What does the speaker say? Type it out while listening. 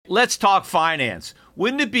Let's talk finance.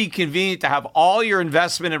 Wouldn't it be convenient to have all your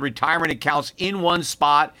investment and retirement accounts in one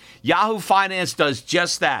spot? Yahoo Finance does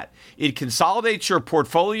just that. It consolidates your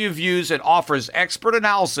portfolio views and offers expert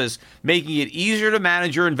analysis, making it easier to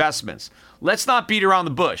manage your investments. Let's not beat around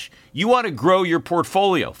the bush. You want to grow your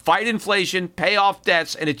portfolio, fight inflation, pay off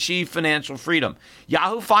debts, and achieve financial freedom.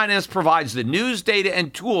 Yahoo Finance provides the news, data,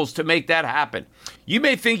 and tools to make that happen. You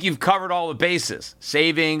may think you've covered all the bases: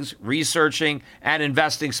 savings, researching, and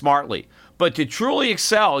investing smartly. But to truly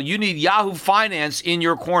excel, you need Yahoo Finance in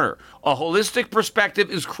your corner. A holistic perspective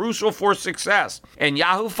is crucial for success, and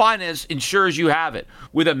Yahoo Finance ensures you have it.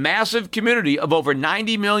 With a massive community of over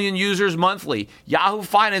 90 million users monthly, Yahoo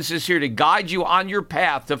Finance is here to guide you on your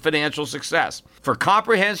path to financial success. For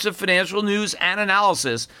comprehensive financial news and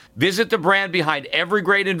analysis, visit the brand behind every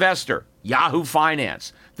great investor, Yahoo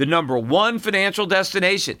Finance, the #1 financial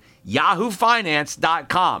destination,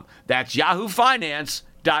 yahoofinance.com. That's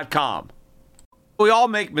yahoofinance.com. We all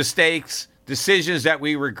make mistakes, decisions that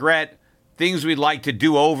we regret, things we'd like to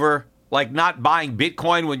do over, like not buying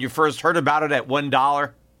Bitcoin when you first heard about it at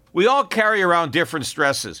 $1. We all carry around different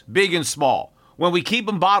stresses, big and small. When we keep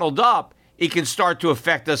them bottled up, it can start to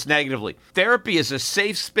affect us negatively. Therapy is a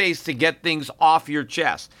safe space to get things off your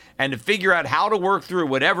chest and to figure out how to work through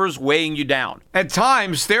whatever's weighing you down. At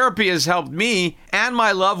times, therapy has helped me and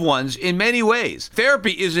my loved ones in many ways.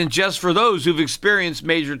 Therapy isn't just for those who've experienced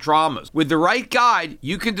major traumas. With the right guide,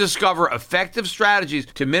 you can discover effective strategies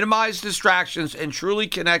to minimize distractions and truly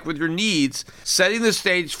connect with your needs, setting the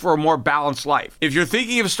stage for a more balanced life. If you're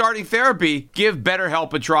thinking of starting therapy, give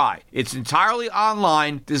BetterHelp a try. It's entirely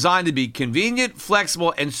online, designed to be convenient,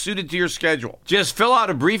 flexible, and suited to your schedule. Just fill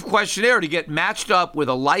out a brief questionnaire to get matched up with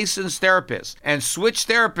a licensed therapist and switch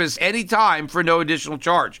therapists anytime for no additional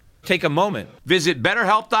charge. Take a moment. Visit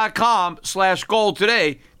BetterHelp.com/gold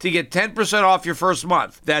today to get 10% off your first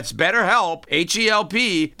month. That's BetterHelp,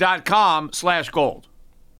 HELP.com/gold.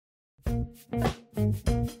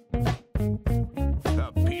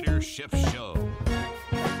 The Peter Schiff Show.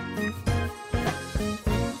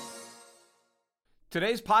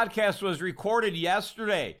 Today's podcast was recorded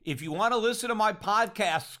yesterday. If you want to listen to my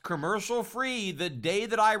podcasts commercial-free the day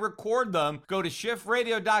that I record them, go to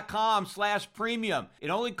schiffradio.com/premium. It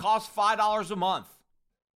only costs $5 a month.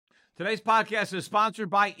 Today's podcast is sponsored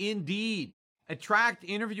by Indeed. Attract,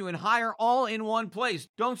 interview, and hire all in one place.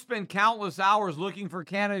 Don't spend countless hours looking for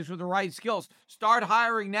candidates with the right skills. Start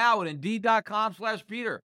hiring now at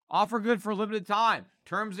Indeed.com/Peter. Offer good for a limited time.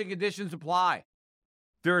 Terms and conditions apply.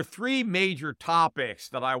 There are three major topics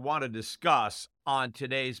that I want to discuss on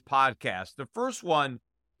today's podcast. The first one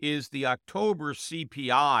is the October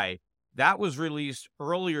CPI. That was released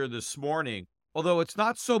earlier this morning, although it's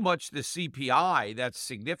not so much the CPI that's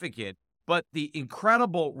significant, but the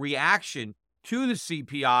incredible reaction to the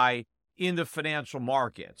CPI in the financial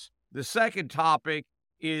markets. The second topic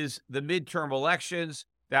is the midterm elections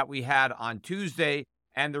that we had on Tuesday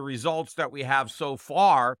and the results that we have so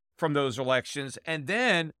far from those elections. And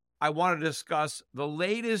then I want to discuss the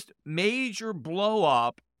latest major blow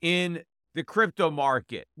up in the crypto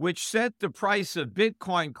market, which sent the price of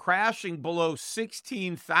Bitcoin crashing below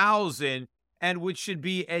 16,000, and which should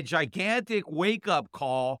be a gigantic wake-up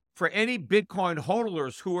call for any Bitcoin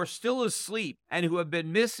hodlers who are still asleep and who have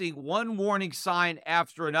been missing one warning sign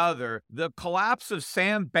after another. The collapse of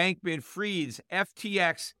Sam Bankman-Fried's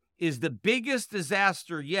FTX is the biggest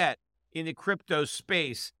disaster yet in the crypto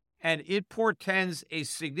space, and it portends a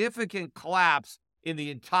significant collapse in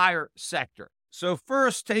the entire sector. So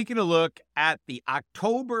first, taking a look at the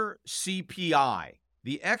October CPI,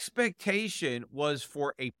 the expectation was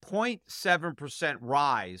for a 0.7%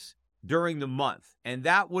 rise during the month, and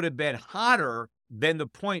that would have been hotter than the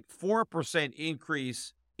 0.4%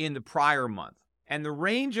 increase in the prior month. And the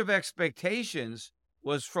range of expectations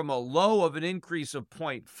was from a low of an increase of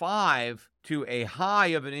 0.5 to a high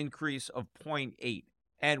of an increase of 0.8.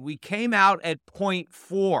 And we came out at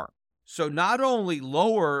 0.4. So not only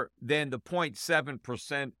lower than the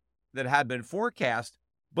 0.7% that had been forecast,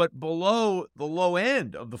 but below the low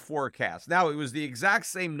end of the forecast. Now, it was the exact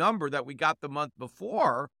same number that we got the month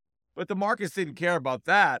before, but the markets didn't care about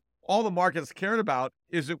that. All the markets cared about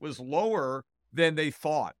is it was lower than they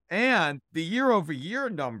thought. And the year-over-year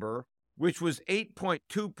number, which was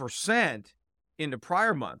 8.2% in the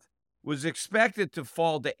prior month, was expected to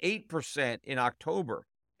fall to 8% in October.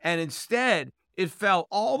 And instead, it fell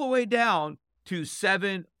all the way down to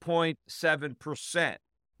 7.7%.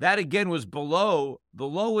 That, again, was below the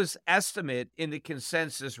lowest estimate in the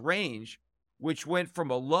consensus range, which went from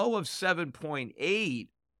a low of 7.8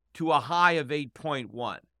 to a high of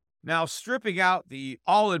 8.1. Now, stripping out the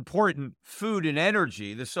all-important food and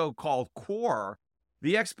energy, the so-called core,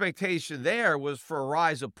 the expectation there was for a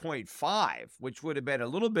rise of 0.5, which would have been a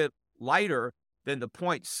little bit lighter than the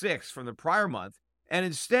 0.6 from the prior month. And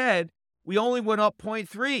instead, we only went up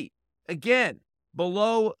 0.3. Again,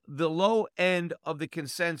 below the low end of the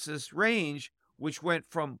consensus range, which went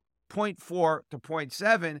from 0.4 to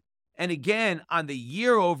 0.7. And again, on the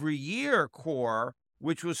year-over-year core,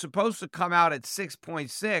 which was supposed to come out at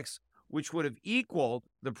 6.6, which would have equaled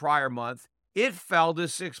the prior month, it fell to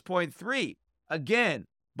 6.3. Again,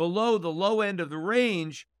 below the low end of the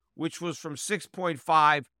range, which was from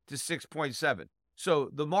 6.5 to 6.7. So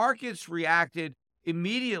the markets reacted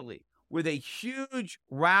immediately with a huge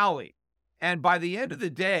rally. And by the end of the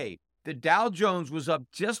day, the Dow Jones was up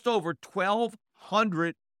just over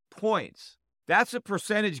 1,200 points. That's a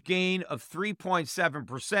percentage gain of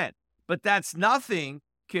 3.7%. But that's nothing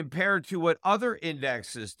compared to what other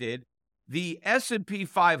indexes did. The S&P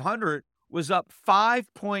 500 was up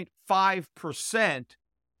 5.5%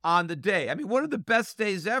 on the day. I mean, one of the best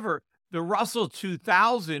days ever. The Russell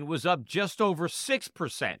 2000 was up just over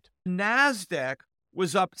 6%. NASDAQ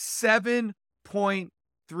was up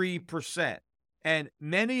 7.3%. And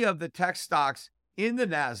many of the tech stocks in the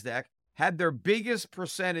NASDAQ had their biggest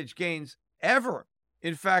percentage gains ever.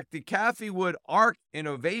 In fact, the Cathie Wood ARK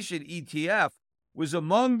Innovation ETF was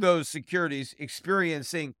among those securities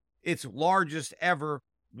experiencing its largest ever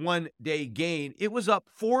one-day gain. It was up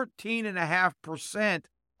 14.5%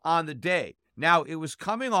 on the day. Now, it was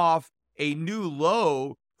coming off a new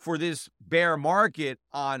low for this bear market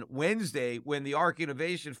on Wednesday when the ARK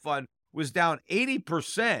Innovation Fund was down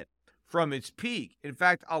 80% from its peak. In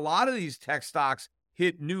fact, a lot of these tech stocks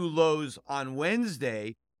hit new lows on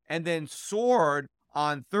Wednesday and then soared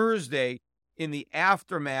on Thursday in the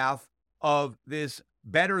aftermath of this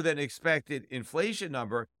better than expected inflation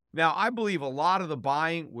number. Now, I believe a lot of the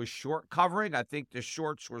buying was short covering. I think the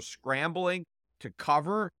shorts were scrambling to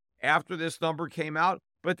cover after this number came out,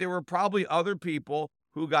 but there were probably other people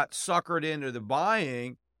who got suckered into the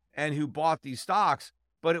buying and who bought these stocks.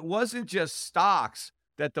 But it wasn't just stocks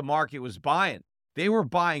that the market was buying. They were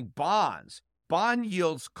buying bonds. Bond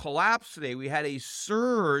yields collapsed today. We had a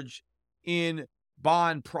surge in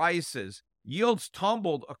bond prices. Yields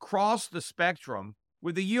tumbled across the spectrum,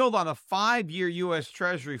 with the yield on a 5-year U.S.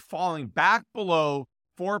 Treasury falling back below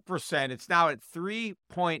 4%. It's now at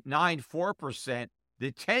 3.94%.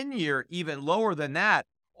 The 10-year even lower than that,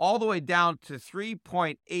 all the way down to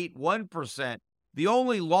 3.81%. The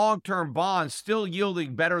only long-term bond still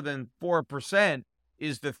yielding better than 4%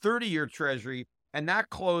 is the 30-year Treasury, and that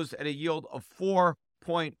closed at a yield of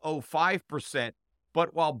 4.05%.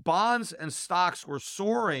 But while bonds and stocks were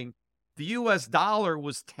soaring, the U.S. dollar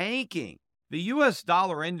was tanking. The U.S.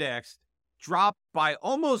 dollar index dropped by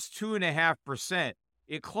almost 2.5%.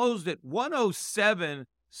 It closed at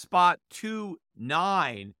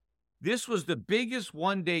 107.29. This was the biggest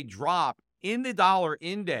one-day drop in the dollar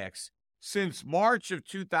index since March of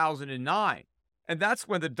 2009. And that's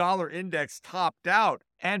when the dollar index topped out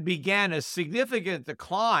and began a significant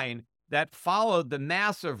decline that followed the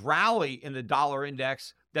massive rally in the dollar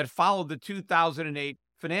index that followed the 2008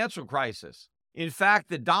 financial crisis. In fact,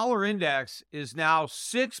 the dollar index is now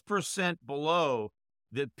 6% below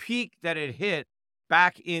the peak that it hit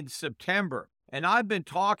back in September. And I've been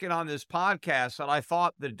talking on this podcast that I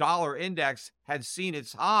thought the dollar index had seen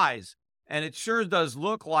its highs, and it sure does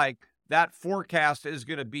look like that forecast is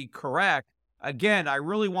going to be correct. Again, I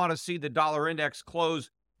really want to see the dollar index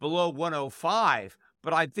close below 105,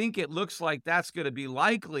 but I think it looks like that's going to be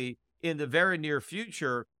likely in the very near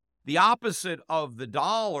future. The opposite of the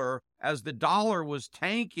dollar, as the dollar was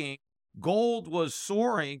tanking, gold was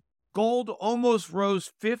soaring. Gold almost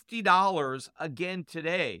rose $50 again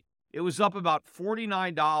today. It was up about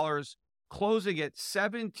 $49, closing at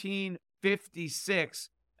 $17.56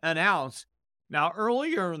 an ounce. Now,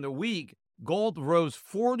 earlier in the week, gold rose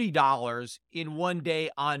 $40 in one day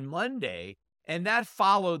on Monday, and that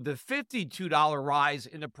followed the $52 rise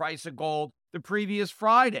in the price of gold the previous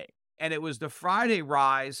Friday. And it was the Friday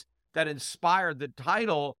rise that inspired the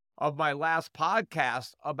title of my last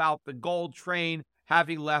podcast about the gold train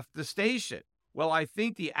having left the station. Well, I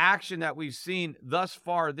think the action that we've seen thus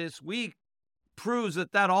far this week proves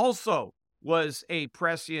that that also was a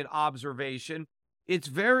prescient observation. It's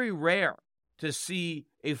very rare to see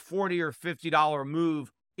a $40 or $50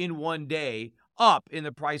 move in one day up in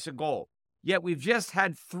the price of gold. Yet we've just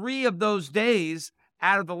had 3 of those days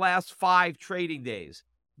out of the last 5 trading days.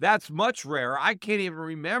 That's much rarer. I can't even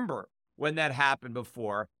remember when that happened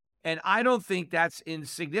before. And I don't think that's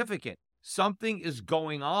insignificant. Something is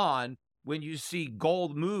going on when you see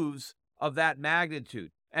gold moves of that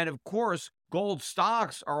magnitude. And of course, gold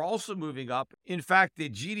stocks are also moving up. In fact, the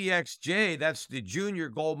GDXJ, that's the junior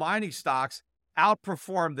gold mining stocks,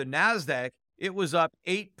 outperformed the NASDAQ. It was up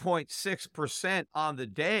 8.6% on the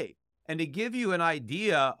day. And to give you an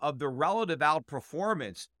idea of the relative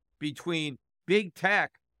outperformance between big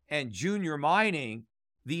tech and junior mining,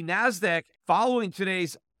 the NASDAQ, following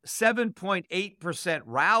today's 7.8%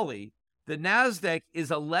 rally, the NASDAQ is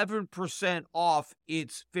 11% off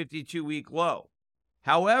its 52-week low.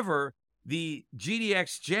 However, the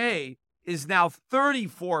GDXJ is now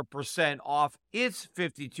 34% off its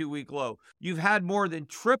 52-week low. You've had more than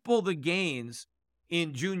triple the gains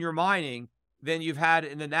in junior mining than you've had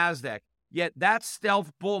in the NASDAQ. Yet that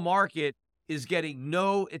stealth bull market is getting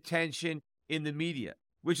no attention in the media,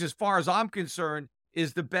 which, as far as I'm concerned,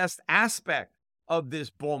 is the best aspect of this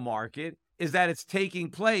bull market, is that it's taking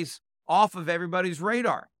place off of everybody's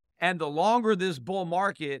radar. And the longer this bull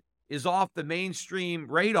market is off the mainstream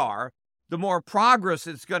radar, the more progress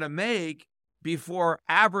it's going to make before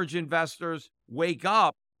average investors wake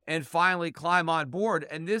up and finally climb on board.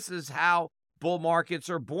 And this is how bull markets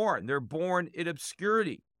are born. They're born in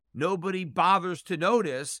obscurity. Nobody bothers to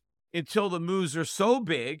notice until the moves are so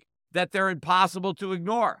big that they're impossible to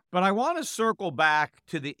ignore. But I want to circle back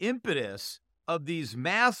to the impetus of these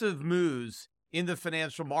massive moves in the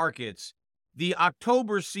financial markets, the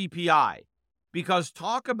October CPI, because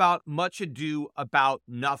talk about much ado about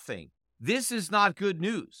nothing. This is not good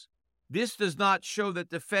news. This does not show that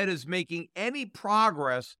the Fed is making any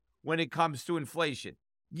progress when it comes to inflation.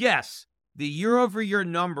 Yes, the year-over-year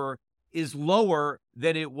number is lower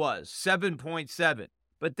than it was, 7.7.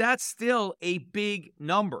 But that's still a big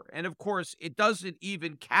number. And of course, it doesn't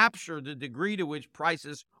even capture the degree to which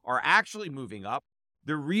prices are actually moving up.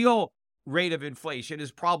 The real rate of inflation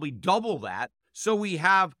is probably double that. So we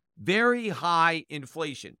have very high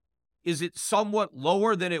inflation. Is it somewhat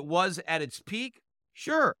lower than it was at its peak?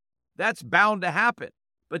 Sure, that's bound to happen.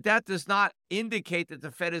 But that does not indicate that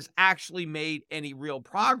the Fed has actually made any real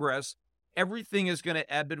progress. Everything is going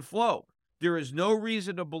to ebb and flow. There is no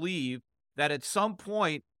reason to believe that at some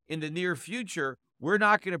point in the near future, we're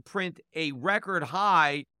not going to print a record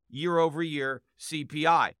high year-over-year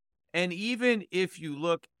CPI. And even if you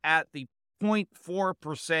look at the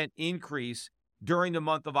 0.4% increase during the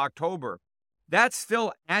month of October, that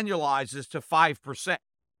still annualizes to 5%.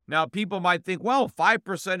 Now, people might think, well,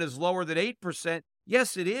 5% is lower than 8%.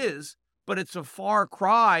 Yes, it is, but it's a far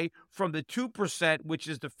cry from the 2%, which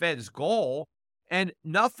is the Fed's goal. And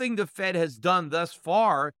nothing the Fed has done thus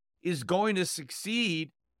far is going to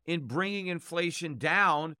succeed in bringing inflation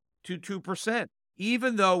down to 2%.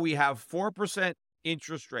 Even though we have 4%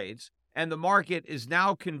 interest rates, and the market is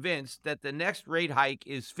now convinced that the next rate hike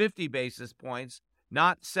is 50 basis points,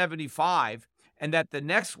 not 75, and that the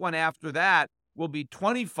next one after that will be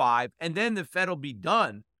 25, and then the Fed will be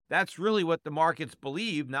done. That's really what the markets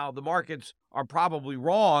believe. Now, the markets are probably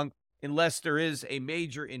wrong unless there is a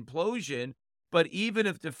major implosion, but even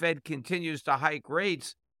if the Fed continues to hike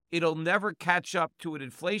rates, it'll never catch up to an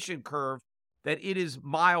inflation curve that it is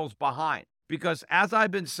miles behind. Because as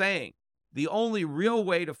I've been saying, the only real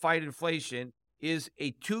way to fight inflation is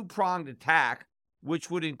a two-pronged attack, which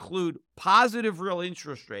would include positive real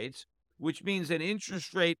interest rates, which means an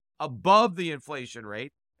interest rate above the inflation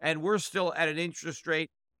rate, and we're still at an interest rate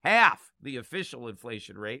half the official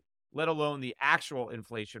inflation rate, let alone the actual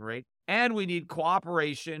inflation rate. And we need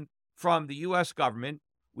cooperation from the U.S. government.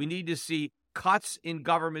 We need to see cuts in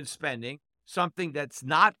government spending, something that's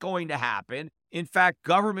not going to happen. In fact,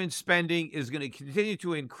 government spending is going to continue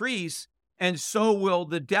to increase, and so will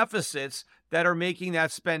the deficits that are making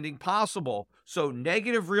that spending possible. So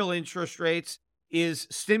negative real interest rates is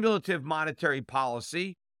stimulative monetary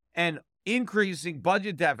policy, and increasing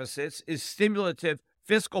budget deficits is stimulative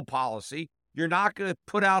fiscal policy. You're not going to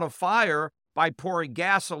put out a fire by pouring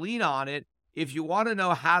gasoline on it. If you want to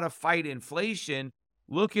know how to fight inflation,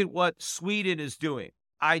 look at what Sweden is doing.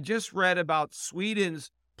 I just read about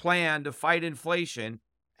Sweden's plan to fight inflation,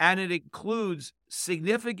 and it includes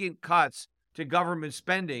significant cuts to government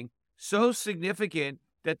spending, so significant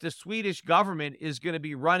that the Swedish government is going to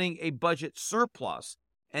be running a budget surplus,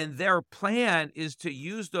 and their plan is to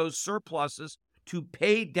use those surpluses to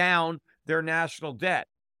pay down their national debt.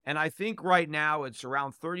 And I think right now it's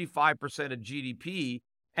around 35% of GDP,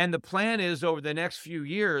 and the plan is over the next few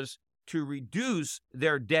years to reduce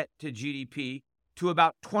their debt to GDP to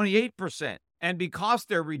about 28%. And because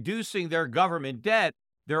they're reducing their government debt,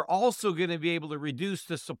 they're also going to be able to reduce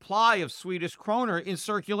the supply of Swedish kroner in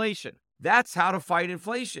circulation. That's how to fight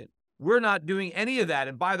inflation. We're not doing any of that.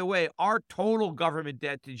 And by the way, our total government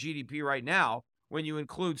debt to GDP right now, when you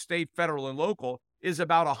include state, federal, and local, is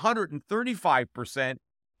about 135%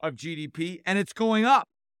 of GDP, and it's going up.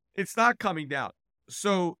 It's not coming down.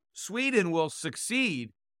 So Sweden will succeed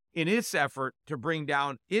in its effort to bring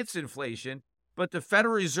down its inflation, but the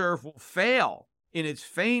Federal Reserve will fail in its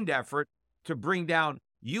feigned effort to bring down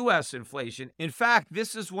U.S. inflation. In fact,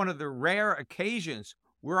 this is one of the rare occasions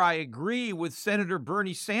where I agree with Senator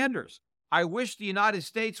Bernie Sanders. I wish the United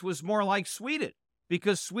States was more like Sweden,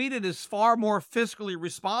 because Sweden is far more fiscally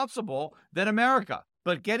responsible than America.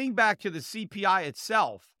 But getting back to the CPI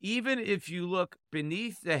itself, even if you look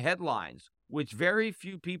beneath the headlines, which very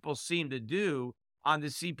few people seem to do on the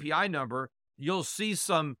CPI number, you'll see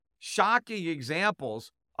some shocking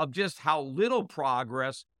examples of just how little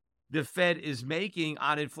progress the Fed is making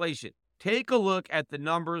on inflation. Take a look at the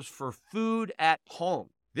numbers for food at home.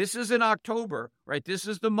 This is in October, right? This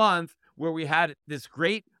is the month where we had this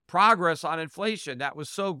great progress on inflation. That was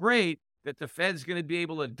so great that the Fed's going to be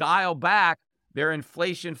able to dial back their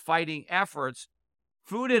inflation-fighting efforts.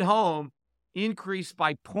 Food at home increased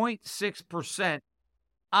by 0.6%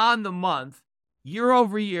 on the month. Year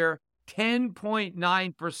over year,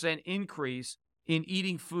 10.9% increase in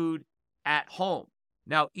eating food at home.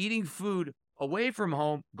 Now, eating food away from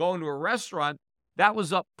home, going to a restaurant, that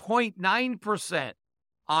was up 0.9%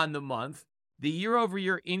 on the month. The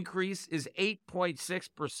year-over-year increase is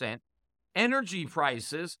 8.6%. Energy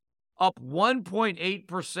prices up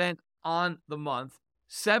 1.8% on the month,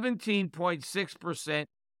 17.6%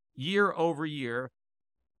 year-over-year.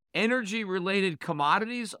 Energy-related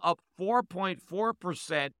commodities up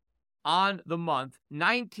 4.4% on the month,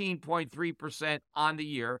 19.3% on the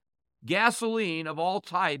year. Gasoline of all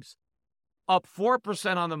types up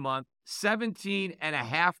 4% on the month,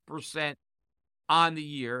 17.5% on the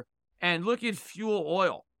year. And look at fuel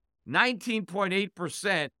oil,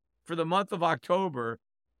 19.8% for the month of October,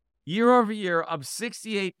 year over year up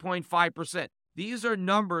 68.5%. These are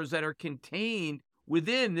numbers that are contained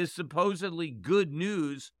within this supposedly good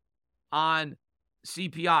news on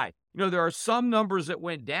CPI. You know, there are some numbers that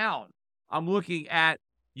went down. I'm looking at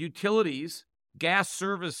utilities, gas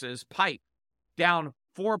services, pipe, down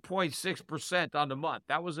 4.6% on the month.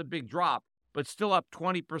 That was a big drop, but still up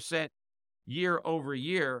 20% year over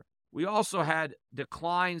year. We also had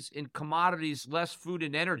declines in commodities, less food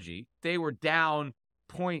and energy. They were down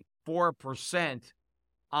 0.4%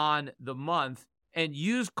 on the month. And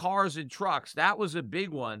used cars and trucks, that was a big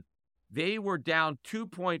one. They were down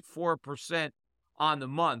 2.4% on the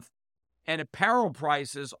month. And apparel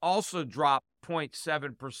prices also dropped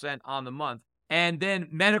 0.7% on the month. And then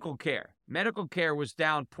medical care. Medical care was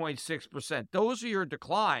down 0.6%. Those are your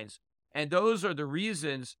declines. And those are the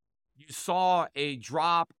reasons you saw a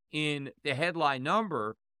drop in the headline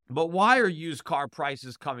number. But why are used car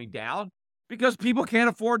prices coming down? Because people can't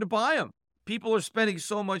afford to buy them. People are spending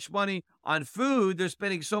so much money on food, they're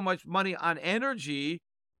spending so much money on energy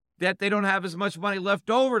that they don't have as much money left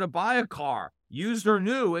over to buy a car, used or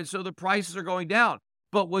new, and so the prices are going down.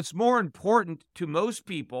 But what's more important to most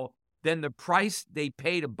people than the price they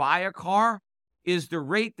pay to buy a car is the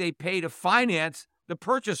rate they pay to finance the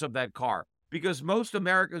purchase of that car. Because most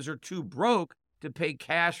Americans are too broke to pay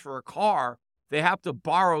cash for a car. They have to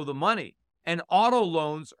borrow the money. And auto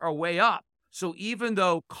loans are way up. So even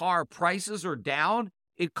though car prices are down,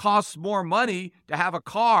 it costs more money to have a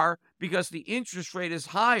car because the interest rate is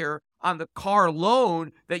higher on the car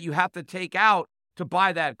loan that you have to take out to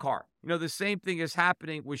buy that car. You know, the same thing is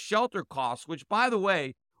happening with shelter costs, which, by the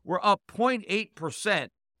way, were up 0.8%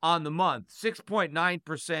 on the month,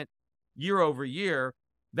 6.9% year over year.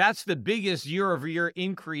 That's the biggest year over year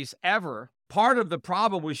increase ever. Part of the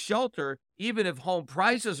problem with shelter, even if home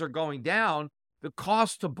prices are going down, the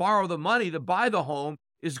cost to borrow the money to buy the home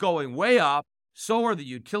is going way up. So are the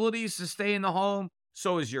utilities to stay in the home.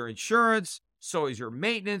 So is your insurance. So is your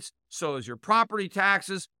maintenance. So is your property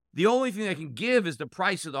taxes. The only thing that can give is the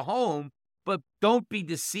price of the home. But don't be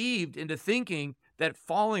deceived into thinking that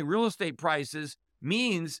falling real estate prices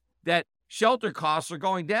means that shelter costs are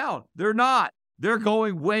going down. They're not. They're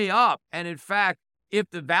going way up. And in fact, if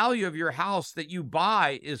the value of your house that you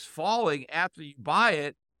buy is falling after you buy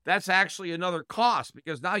it, that's actually another cost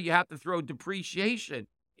because now you have to throw depreciation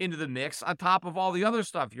into the mix on top of all the other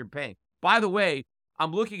stuff you're paying. By the way,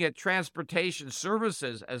 I'm looking at transportation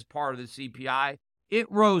services as part of the CPI.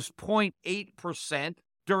 It rose 0.8%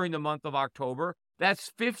 during the month of October.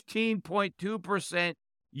 That's 15.2%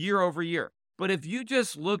 year over year. But if you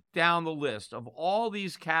just look down the list of all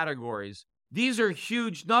these categories, these are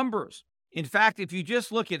huge numbers. In fact, if you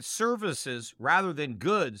just look at services rather than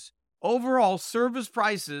goods, overall service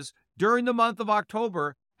prices during the month of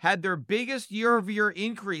October, had their biggest year-over-year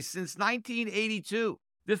increase since 1982.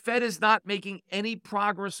 The Fed is not making any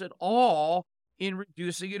progress at all in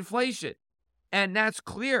reducing inflation. And that's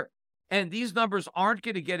clear. And these numbers aren't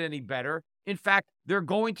going to get any better. In fact, they're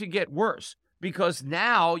going to get worse because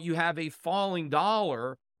now you have a falling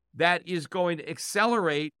dollar that is going to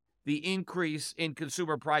accelerate the increase in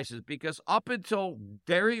consumer prices, because up until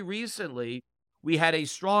very recently, we had a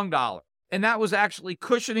strong dollar. And that was actually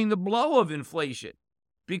cushioning the blow of inflation,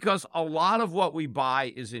 because a lot of what we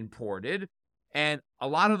buy is imported, and a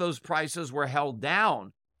lot of those prices were held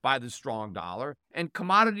down by the strong dollar, and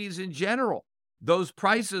commodities in general, those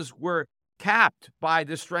prices were capped by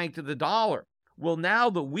the strength of the dollar. Well,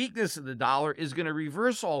 now the weakness of the dollar is going to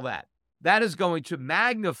reverse all that. That is going to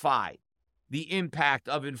magnify the impact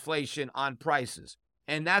of inflation on prices.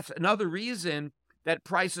 And that's another reason that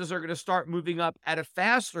prices are going to start moving up at a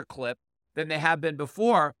faster clip than they have been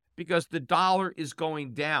before, because the dollar is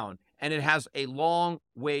going down and it has a long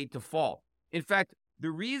way to fall. In fact,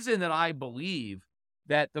 the reason that I believe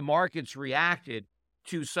that the markets reacted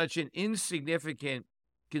to such an insignificant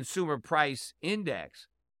consumer price index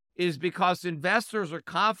is because investors are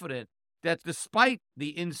confident that despite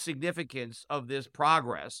the insignificance of this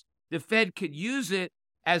progress, the Fed could use it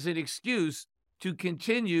as an excuse to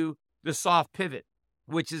continue the soft pivot,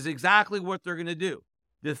 which is exactly what they're going to do.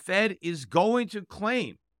 The Fed is going to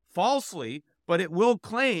claim, falsely, but it will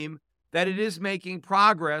claim that it is making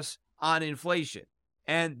progress on inflation.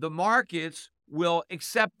 And the markets will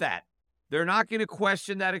accept that. They're not going to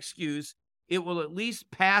question that excuse. It will at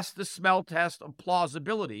least pass the smell test of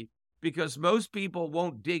plausibility, because most people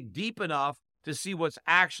won't dig deep enough to see what's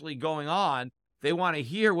actually going on. They want to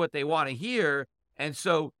hear what they want to hear, and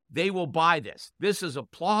so they will buy this. This is a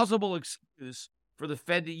plausible excuse for the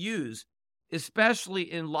Fed to use,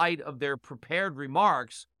 especially in light of their prepared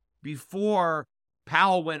remarks before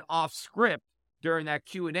Powell went off script during that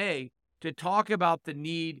Q&A to talk about the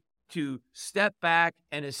need to step back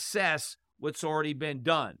and assess what's already been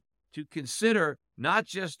done, to consider not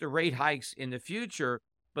just the rate hikes in the future,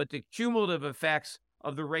 but the cumulative effects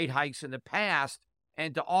of the rate hikes in the past,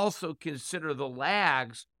 and to also consider the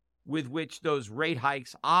lags with which those rate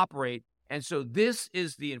hikes operate. And so this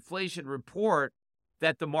is the inflation report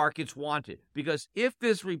that the markets wanted, because if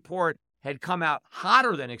this report had come out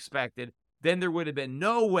hotter than expected, then there would have been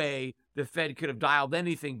no way the Fed could have dialed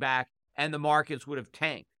anything back and the markets would have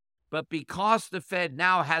tanked. But because the Fed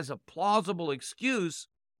now has a plausible excuse,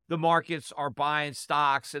 the markets are buying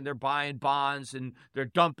stocks and they're buying bonds and they're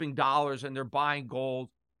dumping dollars and they're buying gold.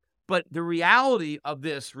 But the reality of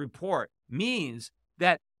this report means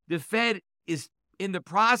that the Fed is in the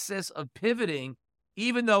process of pivoting,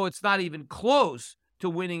 even though it's not even close to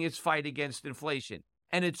winning its fight against inflation.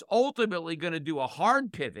 And it's ultimately going to do a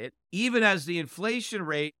hard pivot, even as the inflation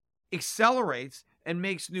rate accelerates and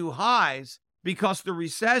makes new highs, because the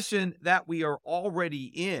recession that we are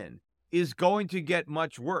already in is going to get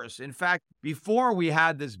much worse. In fact, before we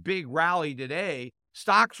had this big rally today,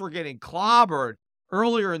 stocks were getting clobbered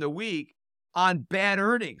earlier in the week on bad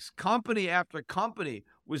earnings. Company after company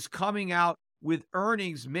was coming out with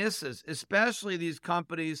earnings misses, especially these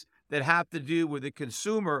companies that have to do with the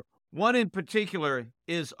consumer. One in particular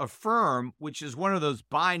is Affirm, which is one of those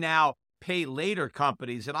buy now, pay later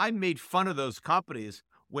companies. And I made fun of those companies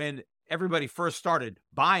when everybody first started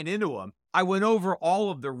buying into them. I went over all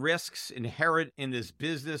of the risks inherent in this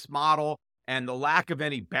business model and the lack of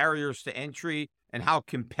any barriers to entry and how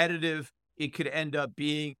competitive it could end up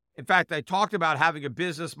being. In fact, I talked about having a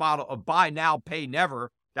business model of buy now, pay never.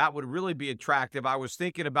 That would really be attractive. I was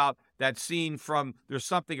thinking about that scene from There's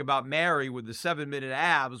Something About Mary with the 7-minute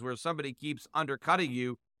abs, where somebody keeps undercutting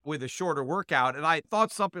you with a shorter workout. And I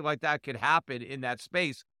thought something like that could happen in that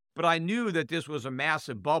space. But I knew that this was a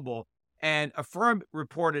massive bubble. And Affirm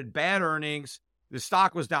reported bad earnings. The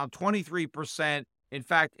stock was down 23%. In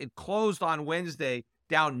fact, it closed on Wednesday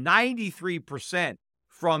down 93%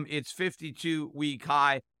 from its 52-week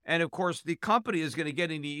high. And of course, the company is going to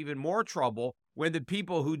get into even more trouble when the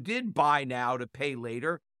people who did buy now to pay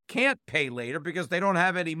later can't pay later because they don't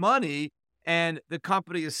have any money and the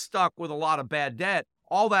company is stuck with a lot of bad debt.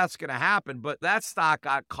 All that's going to happen. But that stock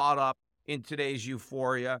got caught up in today's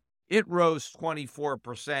euphoria. It rose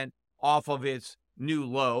 24% off of its new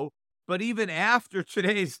low. But even after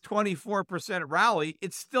today's 24% rally,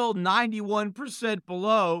 it's still 91%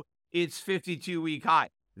 below its 52-week high.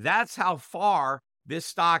 That's how far this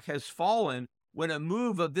stock has fallen when a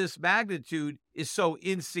move of this magnitude is so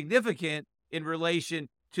insignificant in relation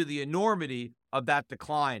to the enormity of that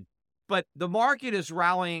decline. But the market is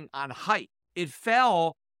rallying on hype. It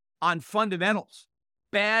fell on fundamentals.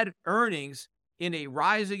 bad earnings in a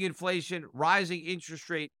rising inflation, rising interest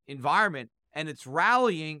rate environment, and it's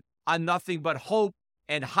rallying on nothing but hope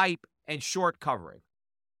and hype and short covering.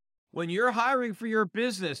 When you're hiring for your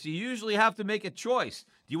business, you usually have to make a choice.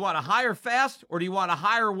 Do you want to hire fast or do you want to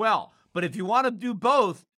hire well? But if you want to do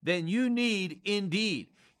both, then you need Indeed.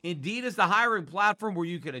 Indeed is the hiring platform where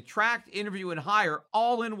you can attract, interview, and hire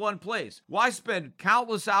all in one place. Why spend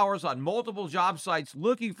countless hours on multiple job sites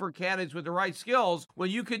looking for candidates with the right skills when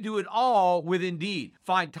you can do it all with Indeed?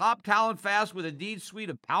 Find top talent fast with Indeed's suite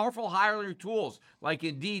of powerful hiring tools like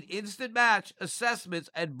Indeed Instant Match, assessments,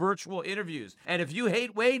 and virtual interviews. And if you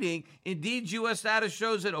hate waiting, Indeed's U.S. data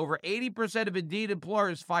shows that over 80% of Indeed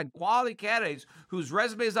employers find quality candidates whose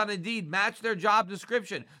resumes on Indeed match their job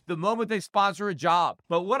description the moment they sponsor a job.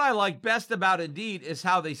 But what I like best about Indeed is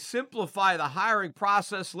how they simplify the hiring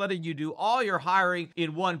process, letting you do all your hiring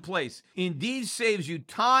in one place. Indeed saves you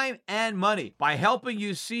time and money by helping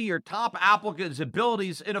you see your top applicants'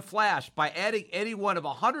 abilities in a flash by adding any one of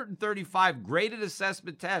 135 graded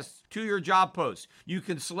assessment tests to your job post. You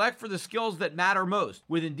can select for the skills that matter most.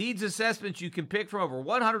 With Indeed's assessments, you can pick from over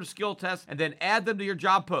 100 skill tests and then add them to your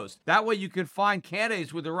job post. That way you can find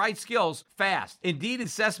candidates with the right skills fast. Indeed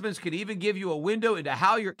assessments can even give you a window into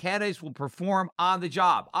how your candidates will perform on the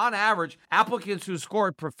job. On average, applicants who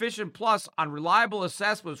scored Proficient Plus on reliable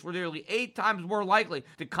assessments were nearly 8 times more likely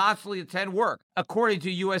to constantly attend work, according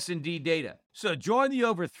to US Indeed data. So join the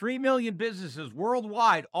over 3 million businesses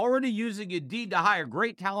worldwide already using Indeed to hire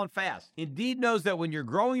great talent fast. Indeed knows that when you're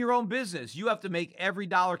growing your own business, you have to make every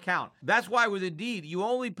dollar count. That's why with Indeed, you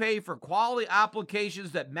only pay for quality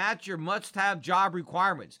applications that match your must-have job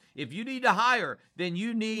requirements. If you need to hire, then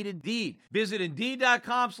you need Indeed. Visit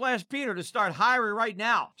Indeed.com/Peter to start hiring right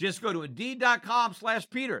now. Just go to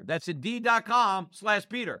Indeed.com/Peter. That's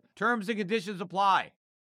Indeed.com/Peter. Terms and conditions apply.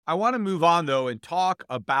 I want to move on, though, and talk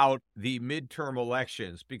about the midterm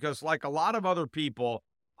elections because, like a lot of other people,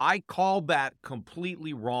 I called that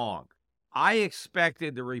completely wrong. I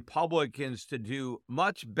expected the Republicans to do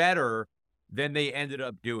much better than they ended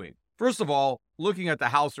up doing. First of all, looking at the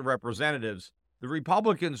House of Representatives, the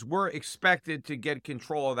Republicans were expected to get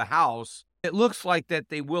control of the House. It looks like that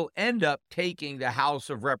they will end up taking the House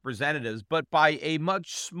of Representatives, but by a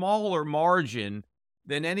much smaller margin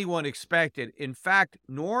than anyone expected. In fact,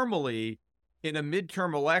 normally in a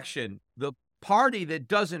midterm election, the party that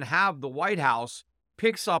doesn't have the White House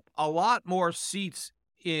picks up a lot more seats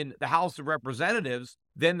in the House of Representatives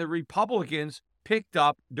than the Republicans picked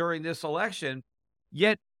up during this election.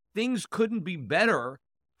 Yet things couldn't be better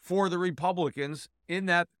for the Republicans in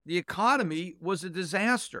that the economy was a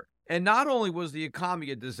disaster. And not only was the economy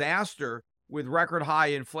a disaster with record high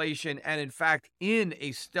inflation and, in fact, in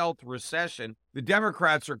a stealth recession, the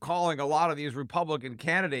Democrats are calling a lot of these Republican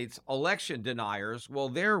candidates election deniers. Well,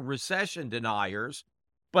 they're recession deniers.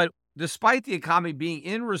 But despite the economy being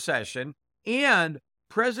in recession and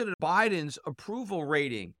President Biden's approval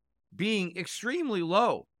rating being extremely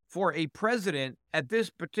low for a president at this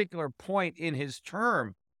particular point in his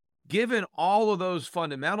term, given all of those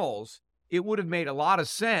fundamentals, it would have made a lot of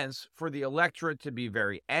sense for the electorate to be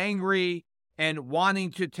very angry and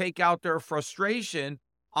wanting to take out their frustration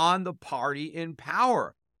on the party in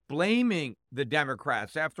power, blaming the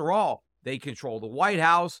Democrats. After all, they control the White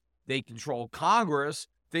House, they control Congress.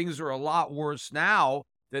 Things are a lot worse now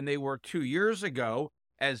than they were 2 years ago,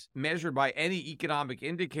 as measured by any economic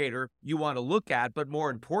indicator you want to look at. But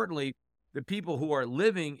more importantly, the people who are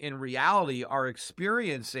living in reality are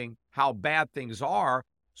experiencing how bad things are.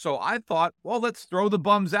 So I thought, well, let's throw the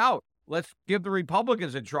bums out. Let's give the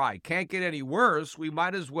Republicans a try. Can't get any worse. We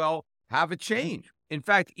might as well have a change. In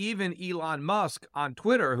fact, even Elon Musk on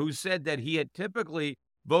Twitter, who said that he had typically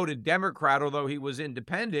voted Democrat, although he was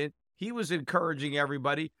independent, he was encouraging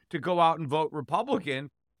everybody to go out and vote Republican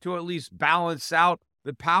to at least balance out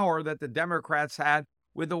the power that the Democrats had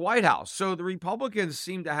with the White House. So the Republicans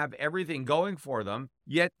seem to have everything going for them,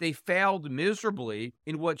 yet they failed miserably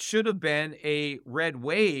in what should have been a red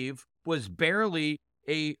wave, was barely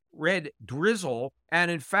a red drizzle. And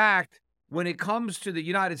in fact, when it comes to the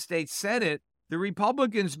United States Senate, the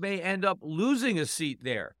Republicans may end up losing a seat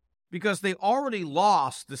there because they already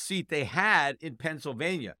lost the seat they had in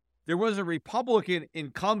Pennsylvania. There was a Republican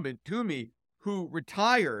incumbent, Toomey, who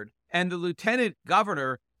retired, and the lieutenant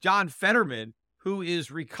governor, John Fetterman, who is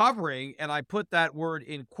recovering, and I put that word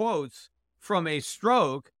in quotes, from a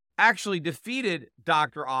stroke, actually defeated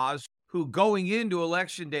Dr. Oz, who going into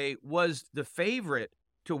Election Day was the favorite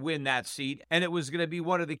to win that seat, and it was going to be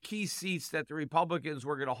one of the key seats that the Republicans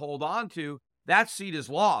were going to hold on to. That seat is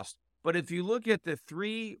lost. But if you look at the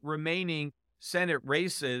 3 remaining Senate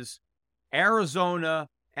races, Arizona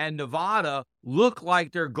and Nevada look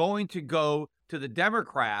like they're going to go to the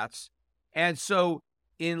Democrats. And so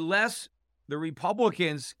unless the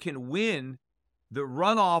Republicans can win the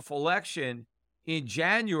runoff election in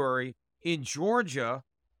January in Georgia,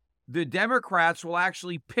 the Democrats will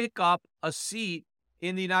actually pick up a seat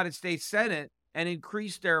in the United States Senate and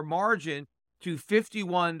increase their margin to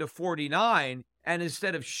 51 to 49. And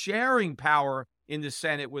instead of sharing power in the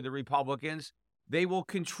Senate with the Republicans, they will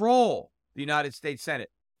control the United States Senate.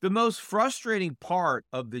 The most frustrating part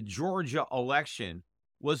of the Georgia election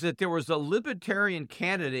was that there was a Libertarian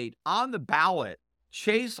candidate on the ballot,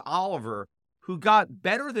 Chase Oliver, who got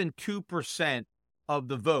better than 2% of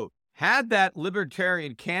the vote. Had that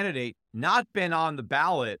Libertarian candidate not been on the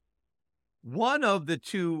ballot, one of the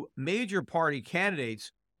two major party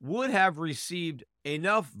candidates would have received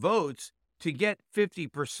enough votes to get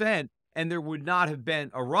 50%, and there would not have been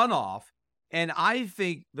a runoff. And I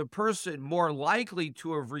think the person more likely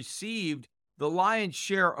to have received the lion's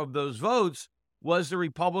share of those votes was the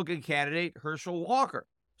Republican candidate, Herschel Walker.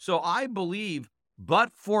 So I believe,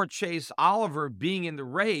 but for Chase Oliver being in the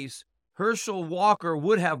race, Herschel Walker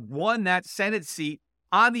would have won that Senate seat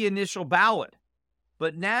on the initial ballot.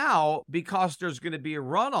 But now, because there's going to be a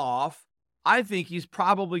runoff, I think he's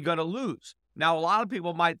probably going to lose. Now, a lot of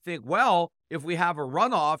people might think, well, if we have a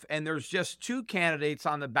runoff and there's just two candidates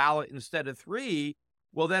on the ballot instead of three,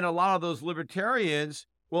 well, then a lot of those libertarians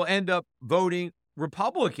will end up voting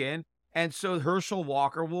Republican, and so Herschel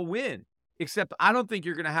Walker will win. Except I don't think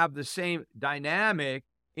you're going to have the same dynamic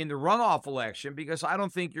in the runoff election, because I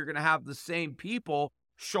don't think you're going to have the same people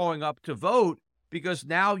showing up to vote, because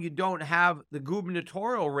now you don't have the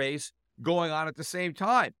gubernatorial race going on at the same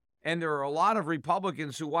time. And there are a lot of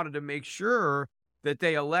Republicans who wanted to make sure that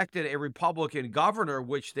they elected a Republican governor,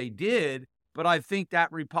 which they did. But I think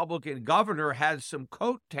that Republican governor had some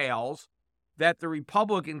coattails that the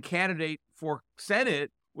Republican candidate for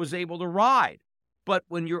Senate was able to ride. But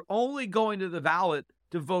when you're only going to the ballot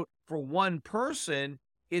to vote for one person,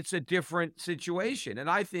 it's a different situation. And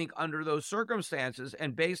I think under those circumstances,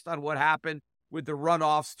 and based on what happened with the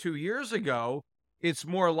runoffs 2 years ago, it's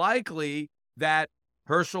more likely that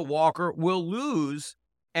Herschel Walker will lose,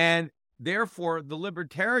 and therefore the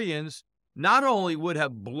Libertarians not only would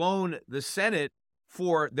have blown the Senate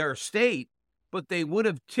for their state, but they would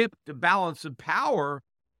have tipped the balance of power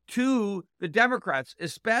to the Democrats,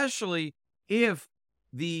 especially if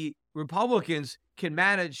the Republicans can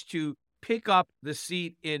manage to pick up the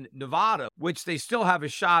seat in Nevada, which they still have a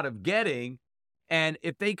shot of getting. And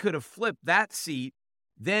if they could have flipped that seat,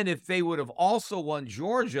 then if they would have also won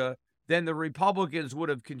Georgia, then the Republicans would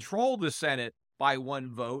have controlled the Senate by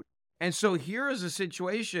one vote. And so here is a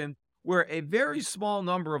situation where a very small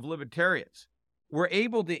number of libertarians were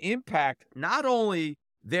able to impact not only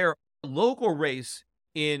their local race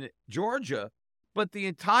in Georgia, but the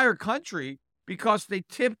entire country, because they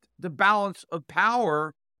tipped the balance of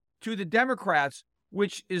power to the Democrats,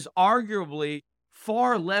 which is arguably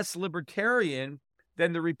far less libertarian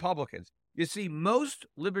than the Republicans. You see, most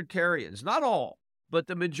libertarians, not all, but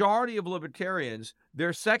the majority of libertarians,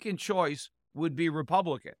 their second choice would be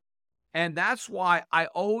Republican. And that's why I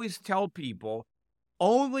always tell people,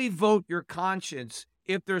 only vote your conscience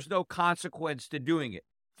if there's no consequence to doing it.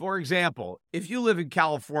 For example, if you live in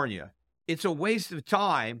California, it's a waste of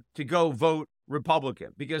time to go vote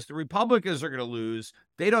Republican, because the Republicans are going to lose.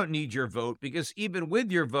 They don't need your vote, because even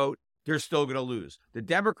with your vote, they're still going to lose. The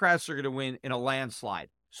Democrats are going to win in a landslide.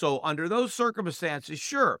 So under those circumstances,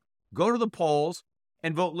 sure, go to the polls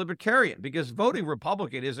and vote Libertarian, because voting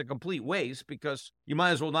Republican is a complete waste, because you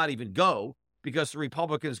might as well not even go, because the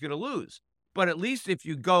Republican is going to lose. But at least if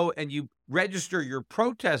you go and you register your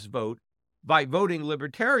protest vote by voting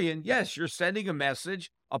Libertarian, yes, you're sending a message,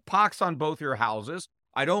 a pox on both your houses.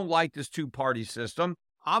 I don't like this two-party system.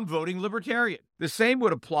 I'm voting Libertarian. The same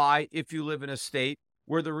would apply if you live in a state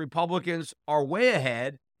where the Republicans are way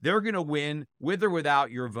ahead. They're going to win with or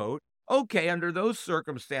without your vote. Okay, under those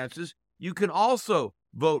circumstances, you can also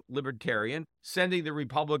vote Libertarian, sending the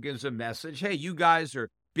Republicans a message. Hey, you guys are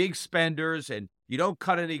big spenders and you don't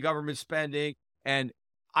cut any government spending, and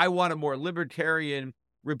I want a more libertarian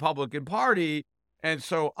Republican Party, and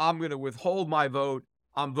so I'm going to withhold my vote.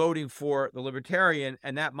 I'm voting for the Libertarian,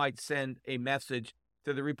 and that might send a message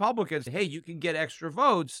to the Republicans. Hey, you can get extra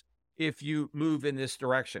votes if you move in this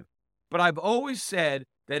direction. But I've always said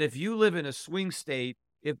that if you live in a swing state,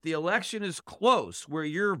 if the election is close, where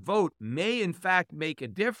your vote may in fact make a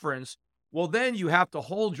difference, well, then you have to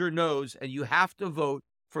hold your nose and you have to vote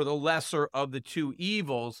for the lesser of the two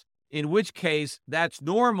evils, in which case that's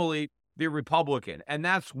normally the Republican. And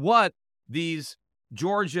that's what these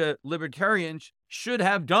Georgia libertarians should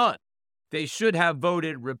have done. They should have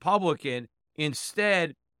voted Republican.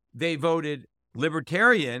 Instead, they voted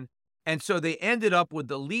Libertarian, and so they ended up with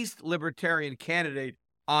the least libertarian candidate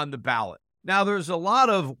on the ballot. Now, there's a lot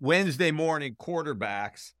of Wednesday morning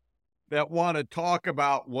quarterbacks that want to talk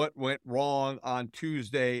about what went wrong on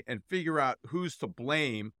Tuesday and figure out who's to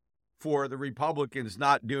blame for the Republicans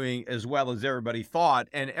not doing as well as everybody thought.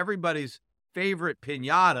 And everybody's favorite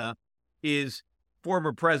piñata is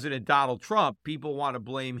former President Donald Trump. People want to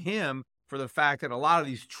blame him for the fact that a lot of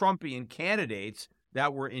these Trumpian candidates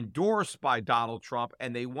that were endorsed by Donald Trump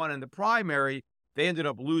and they won in the primary, they ended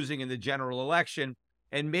up losing in the general election.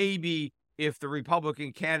 And maybe if the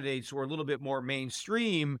Republican candidates were a little bit more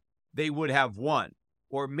mainstream, they would have won.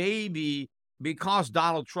 Or maybe because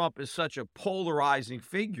Donald Trump is such a polarizing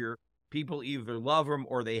figure, people either love him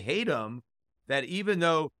or they hate him, that even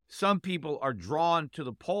though some people are drawn to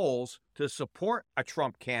the polls to support a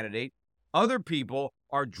Trump candidate, other people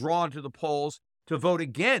are drawn to the polls to vote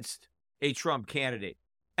against a Trump candidate.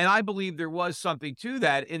 And I believe there was something to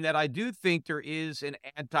that, in that I do think there is an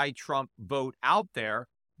anti-Trump vote out there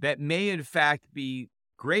that may in fact be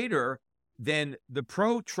greater than the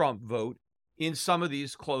pro-Trump vote in some of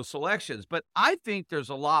these close elections. But I think there's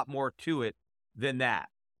a lot more to it than that.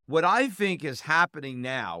 What I think is happening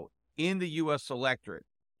now in the U.S. electorate,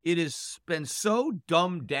 it has been so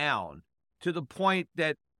dumbed down to the point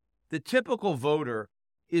that the typical voter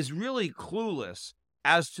is really clueless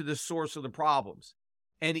as to the source of the problems.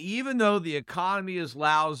 And even though the economy is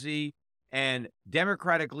lousy and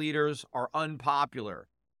Democratic leaders are unpopular,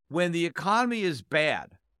 when the economy is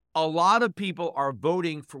bad, a lot of people are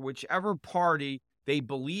voting for whichever party they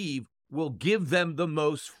believe will give them the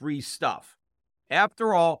most free stuff.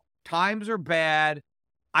 After all, times are bad.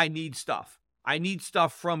 I need stuff. I need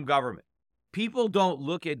stuff from government. People don't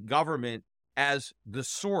look at government as the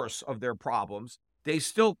source of their problems. They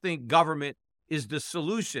still think government is the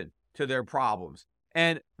solution to their problems.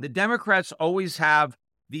 And the Democrats always have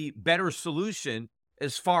the better solution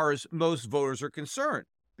as far as most voters are concerned,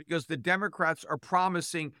 because the Democrats are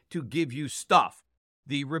promising to give you stuff.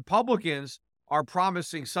 The Republicans are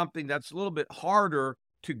promising something that's a little bit harder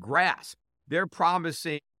to grasp. They're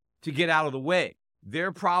promising to get out of the way.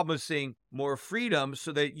 They're promising more freedom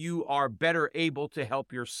so that you are better able to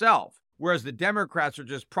help yourself. Whereas the Democrats are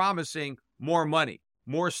just promising more money,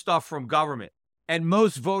 more stuff from government. And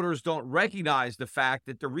most voters don't recognize the fact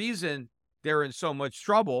that the reason they're in so much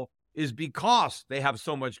trouble is because they have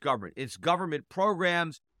so much government. It's government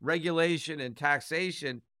programs, regulation, and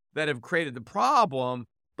taxation that have created the problem,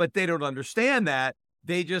 but they don't understand that.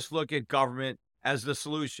 They just look at government as the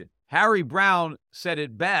solution. Harry Browne said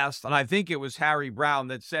it best, and I think it was Harry Browne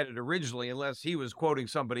that said it originally, unless he was quoting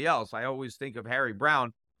somebody else. I always think of Harry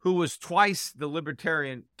Browne, who was twice the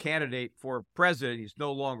Libertarian candidate for president. He's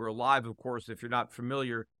no longer alive, of course, if you're not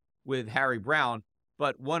familiar with Harry Browne.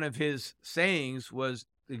 But one of his sayings was,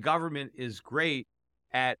 the government is great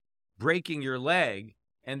at breaking your leg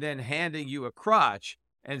and then handing you a crutch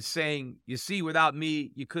and saying, you see, without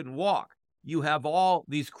me, you couldn't walk. You have all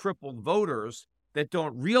these crippled voters that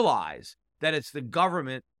don't realize that it's the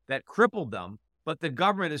government that crippled them, but the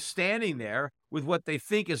government is standing there with what they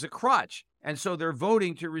think is a crutch. And so they're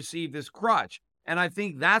voting to receive this crutch. And I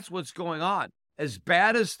think that's what's going on. As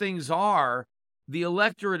bad as things are, the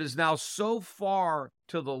electorate is now so far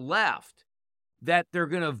to the left that they're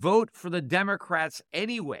going to vote for the Democrats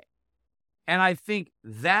anyway. And I think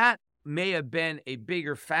that may have been a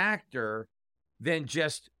bigger factor than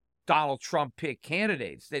just Donald Trump picked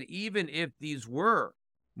candidates, that even if these were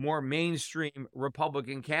more mainstream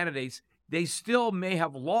Republican candidates, they still may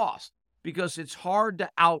have lost because it's hard to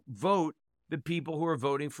outvote the people who are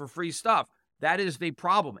voting for free stuff. That is the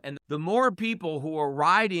problem. And the more people who are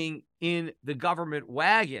riding in the government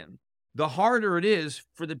wagon, the harder it is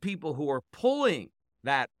for the people who are pulling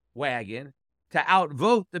that wagon to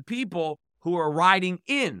outvote the people who are riding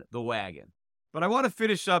in the wagon. But I want to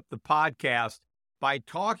finish up the podcast by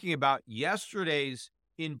talking about yesterday's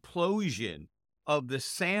implosion of the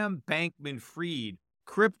Sam Bankman-Fried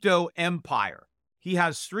crypto empire. He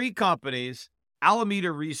has three companies: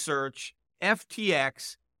 Alameda Research,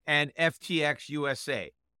 FTX, and FTX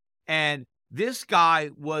USA. And this guy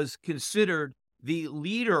was considered the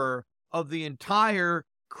leader of the entire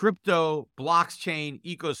crypto blockchain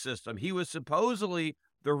ecosystem. He was supposedly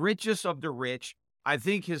the richest of the rich. I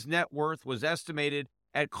think his net worth was estimated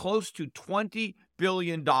at close to $20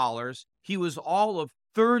 billion. He was all of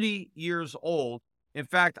 30 years old. In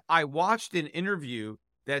fact, I watched an interview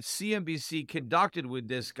that CNBC conducted with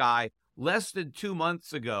this guy less than 2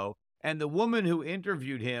 months ago, And the woman who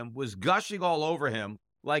interviewed him was gushing all over him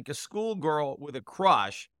like a schoolgirl with a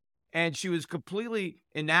crush. And she was completely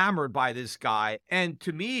enamored by this guy. And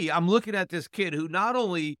to me, I'm looking at this kid who not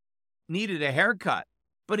only needed a haircut,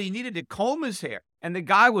 but he needed to comb his hair. And the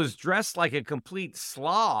guy was dressed like a complete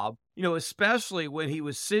slob, especially when he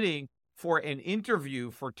was sitting for an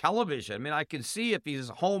interview for television. I mean, I can see if he's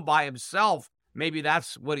home by himself, maybe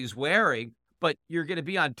that's what he's wearing, but you're going to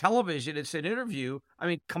be on television. It's an interview. I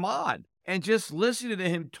mean, come on. And just listening to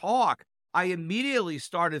him talk, I immediately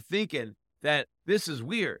started thinking that this is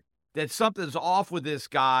weird, that something's off with this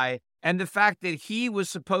guy. And the fact that he was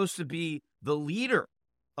supposed to be the leader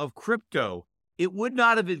of crypto, it would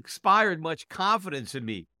not have inspired much confidence in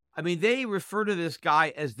me. I mean, they refer to this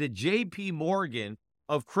guy as the JP Morgan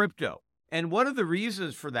of crypto. And one of the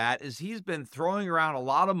reasons for that is he's been throwing around a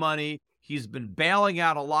lot of money. He's been bailing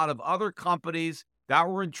out a lot of other companies that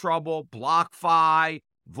were in trouble, BlockFi,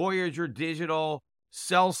 Voyager Digital,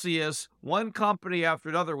 Celsius. One company after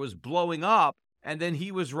another was blowing up, and then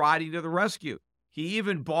he was riding to the rescue. He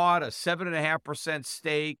even bought a 7.5%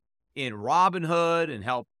 stake in Robinhood and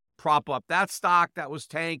helped prop up that stock that was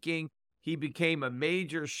tanking. He became a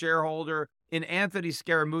major shareholder in Anthony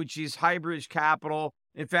Scaramucci's Highbridge Capital.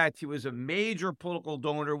 In fact, he was a major political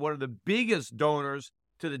donor, one of the biggest donors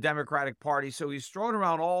to the Democratic Party. So he's thrown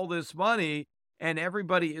around all this money, and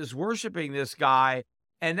everybody is worshiping this guy.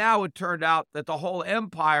 And now it turned out that the whole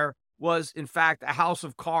empire was, in fact, a house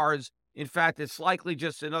of cards. In fact, it's likely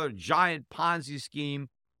just another giant Ponzi scheme,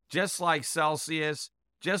 just like Celsius,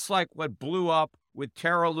 just like what blew up with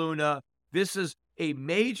Terra Luna. This is a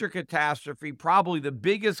major catastrophe, probably the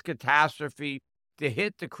biggest catastrophe to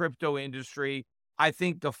hit the crypto industry. I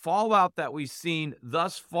think the fallout that we've seen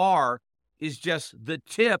thus far is just the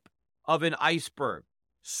tip of an iceberg.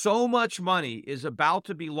 So much money is about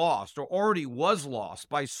to be lost, or already was lost,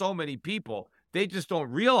 by so many people. They just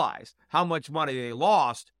don't realize how much money they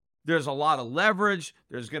lost. There's a lot of leverage.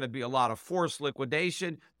 There's going to be a lot of forced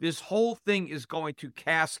liquidation. This whole thing is going to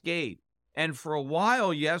cascade. And for a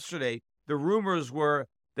while yesterday, the rumors were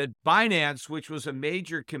that Binance, which was a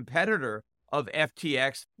major competitor of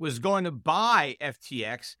FTX, was going to buy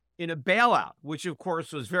FTX in a bailout, which of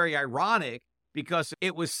course was very ironic because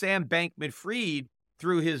it was Sam Bankman-Fried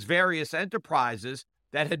through his various enterprises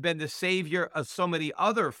that had been the savior of so many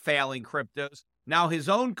other failing cryptos. Now his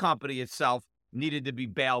own company itself needed to be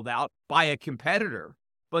bailed out by a competitor.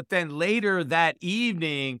 But then later that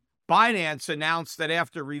evening, Binance announced that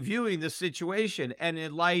after reviewing the situation and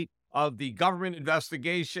in light of the government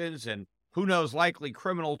investigations and who knows, likely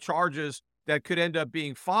criminal charges that could end up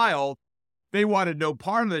being filed, they wanted no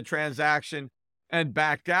part of the transaction and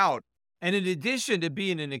backed out. And in addition to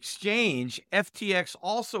being an exchange, FTX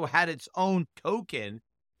also had its own token,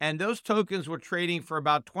 and those tokens were trading for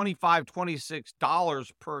about $25,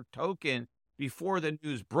 $26 per token before the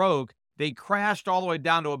news broke. They crashed all the way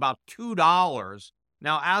down to about $2.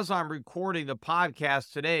 Now, as I'm recording the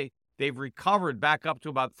podcast today, they've recovered back up to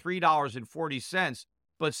about $3.40,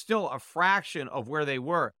 but still a fraction of where they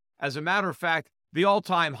were. As a matter of fact, the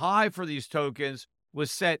all-time high for these tokens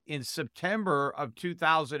was set in September of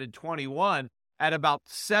 2021 at about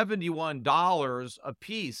 $71 a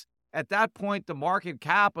piece. At that point, the market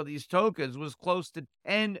cap of these tokens was close to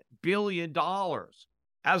 $10 billion.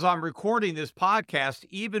 As I'm recording this podcast,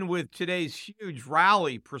 even with today's huge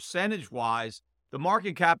rally percentage-wise, the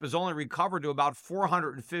market cap has only recovered to about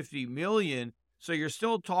 $450 million. So you're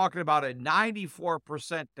still talking about a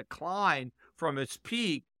 94% decline from its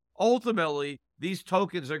peak. Ultimately, these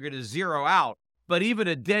tokens are going to zero out. But even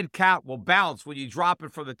a dead cat will bounce when you drop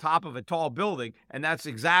it from the top of a tall building, and that's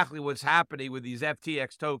exactly what's happening with these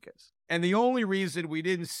FTX tokens. And the only reason we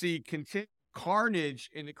didn't see continued carnage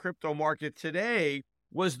in the crypto market today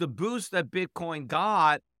was the boost that Bitcoin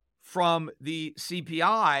got from the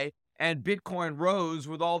CPI, and Bitcoin rose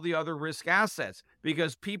with all the other risk assets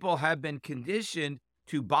because people have been conditioned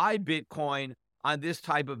to buy Bitcoin on this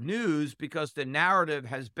type of news because the narrative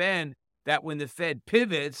has been that when the Fed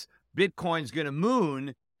pivots, Bitcoin's going to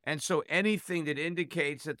moon. And so anything that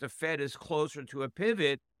indicates that the Fed is closer to a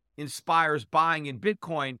pivot inspires buying in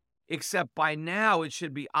Bitcoin, except by now it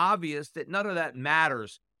should be obvious that none of that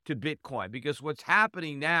matters to Bitcoin because what's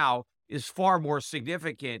happening now is far more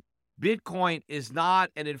significant. Bitcoin is not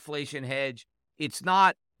an inflation hedge. It's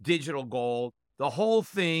not digital gold. The whole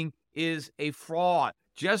thing is a fraud.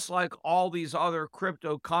 Just like all these other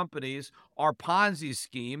crypto companies are Ponzi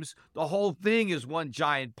schemes, the whole thing is one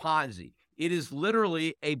giant Ponzi. It is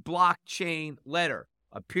literally a blockchain ledger,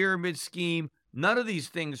 a pyramid scheme. None of these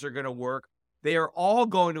things are going to work. They are all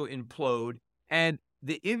going to implode. And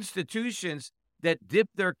the institutions that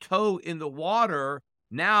dipped their toe in the water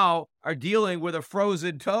now are dealing with a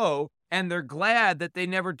frozen toe, and they're glad that they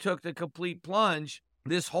never took the complete plunge.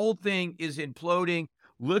 This whole thing is imploding.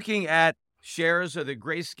 Looking at shares of the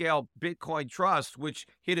Grayscale Bitcoin Trust, which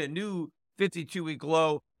hit a new 52-week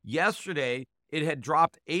low yesterday, it had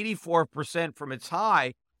dropped 84% from its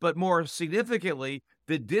high, but more significantly,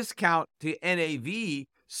 the discount to NAV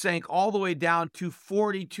sank all the way down to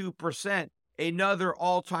 42%, another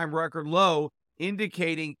all-time record low,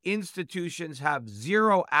 indicating institutions have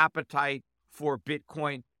zero appetite for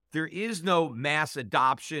Bitcoin. There is no mass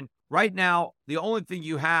adoption. Right now, the only thing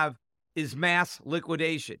you have is mass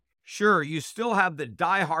liquidation. Sure, you still have the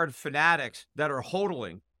diehard fanatics that are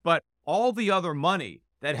hodling, but all the other money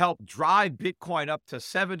that helped drive Bitcoin up to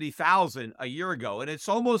 70,000 a year ago, and it's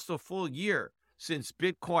almost a full year since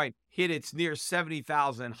Bitcoin hit its near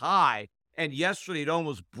 70,000 high, and yesterday it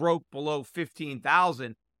almost broke below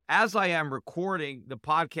 15,000. As I am recording the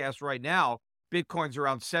podcast right now, Bitcoin's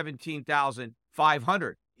around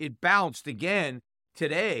 17,500. It bounced again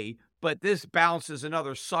today, but this bounce is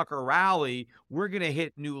another sucker rally. We're going to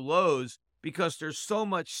hit new lows because there's so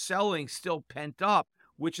much selling still pent up,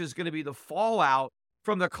 which is going to be the fallout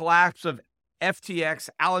from the collapse of FTX,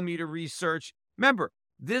 Alameda Research. Remember,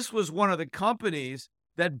 this was one of the companies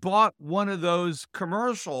that bought one of those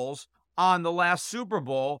commercials on the last Super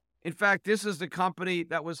Bowl. In fact, this is the company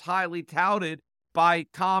that was highly touted by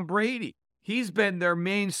Tom Brady. He's been their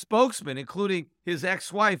main spokesman, including his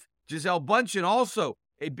ex-wife, Gisele Bündchen, also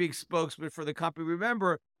a big spokesman for the company.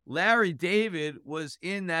 Remember, Larry David was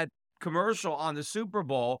in that commercial on the Super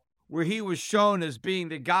Bowl where he was shown as being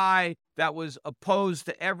the guy that was opposed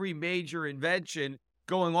to every major invention,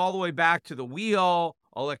 going all the way back to the wheel,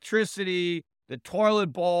 electricity, the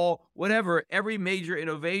toilet bowl, whatever, every major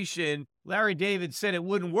innovation. Larry David said it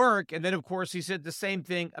wouldn't work. And then, of course, he said the same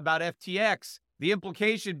thing about FTX. The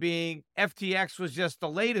implication being FTX was just the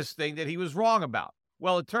latest thing that he was wrong about.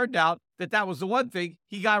 Well, it turned out that that was the one thing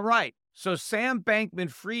he got right. So Sam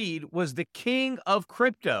Bankman-Fried was the king of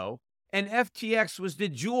crypto, and FTX was the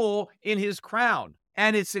jewel in his crown.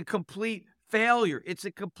 And it's a complete failure. It's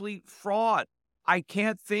a complete fraud. I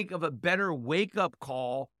can't think of a better wake-up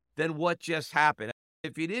call than what just happened.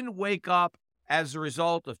 If you didn't wake up as a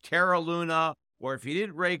result of Terra Luna, or if you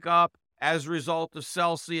didn't wake up as a result of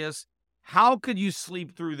Celsius, how could you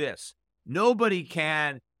sleep through this? Nobody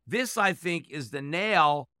can. This, I think, is the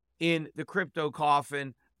nail in the crypto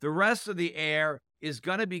coffin. The rest of the air is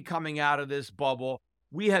going to be coming out of this bubble.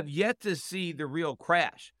 We have yet to see the real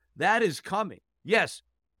crash. That is coming. Yes,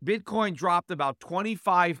 Bitcoin dropped about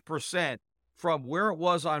 25% from where it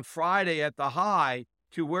was on Friday at the high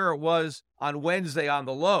to where it was on Wednesday on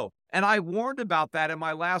the low. And I warned about that in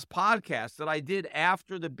my last podcast that I did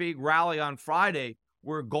after the big rally on Friday,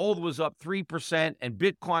 where gold was up 3% and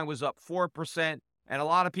Bitcoin was up 4%. And a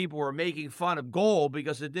lot of people were making fun of gold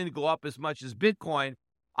because it didn't go up as much as Bitcoin.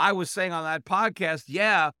 I was saying on that podcast,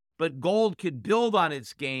 yeah, but gold could build on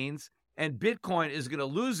its gains and Bitcoin is going to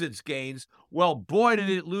lose its gains. Well, boy, did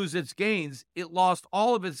it lose its gains. It lost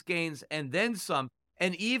all of its gains and then some.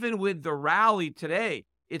 And even with the rally today,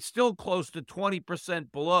 it's still close to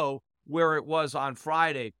 20% below where it was on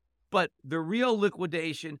Friday. But the real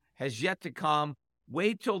liquidation has yet to come.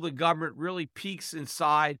 Wait till the government really peeks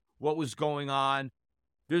inside what was going on.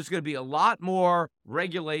 There's going to be a lot more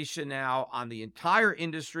regulation now on the entire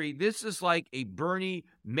industry. This is like a Bernie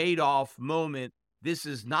Madoff moment. This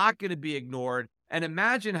is not going to be ignored. And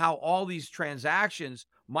imagine how all these transactions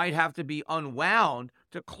might have to be unwound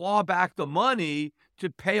to claw back the money to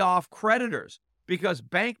pay off creditors, because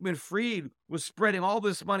Bankman-Fried was spreading all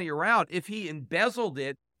this money around. If he embezzled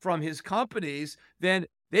it from his companies, then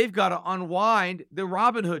they've got to unwind the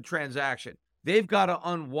Robinhood transaction. They've got to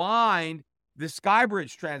unwind the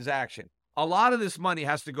Skybridge transaction. A lot of this money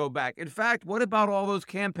has to go back. In fact, what about all those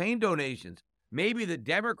campaign donations? Maybe the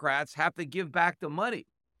Democrats have to give back the money,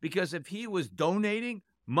 because if he was donating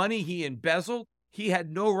money he embezzled, he had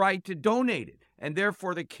no right to donate it. And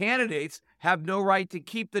therefore, the candidates have no right to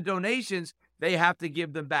keep the donations. They have to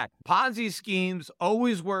give them back. Ponzi schemes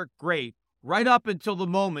always work great right up until the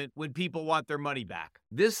moment when people want their money back.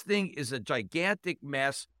 This thing is a gigantic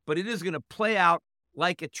mess, but it is going to play out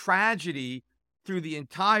like a tragedy through the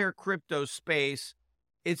entire crypto space.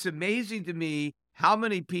 It's amazing to me how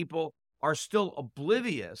many people are still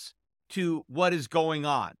oblivious to what is going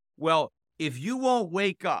on. Well, if you won't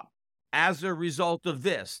wake up as a result of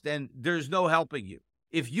this, then there's no helping you.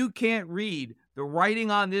 If you can't read the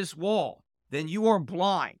writing on this wall, then you are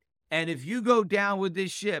blind. And if you go down with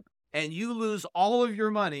this ship and you lose all of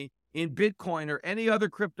your money, in Bitcoin or any other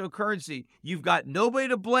cryptocurrency, you've got nobody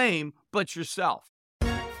to blame but yourself.